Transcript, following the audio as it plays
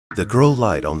The girl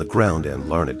lied on the ground and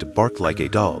learned to bark like a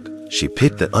dog. She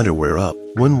picked the underwear up.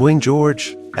 When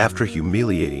George, after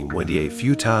humiliating Wendy a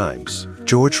few times,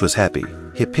 George was happy.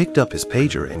 He picked up his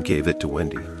pager and gave it to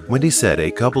Wendy. Wendy said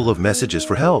a couple of messages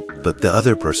for help, but the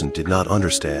other person did not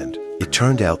understand. It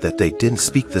turned out that they didn't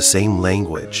speak the same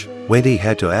language. Wendy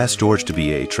had to ask George to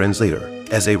be a translator.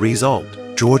 As a result,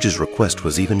 George's request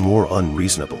was even more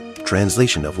unreasonable.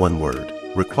 Translation of one word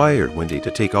required Wendy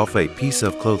to take off a piece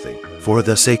of clothing. For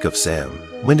the sake of Sam,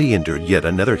 Wendy endured yet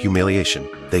another humiliation.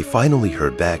 They finally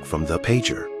heard back from the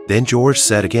pager. Then George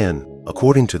said again,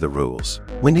 according to the rules,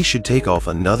 Wendy should take off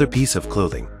another piece of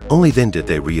clothing. Only then did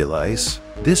they realize,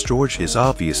 this George is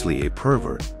obviously a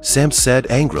pervert. Sam said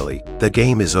angrily, the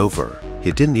game is over.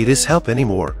 He didn't need his help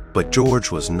anymore, but George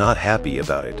was not happy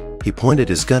about it. He pointed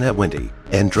his gun at Wendy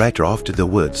and dragged her off to the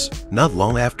woods. Not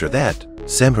long after that,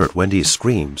 Sam heard Wendy's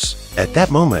screams. At that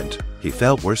moment, he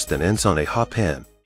felt worse than ants on a hot pan.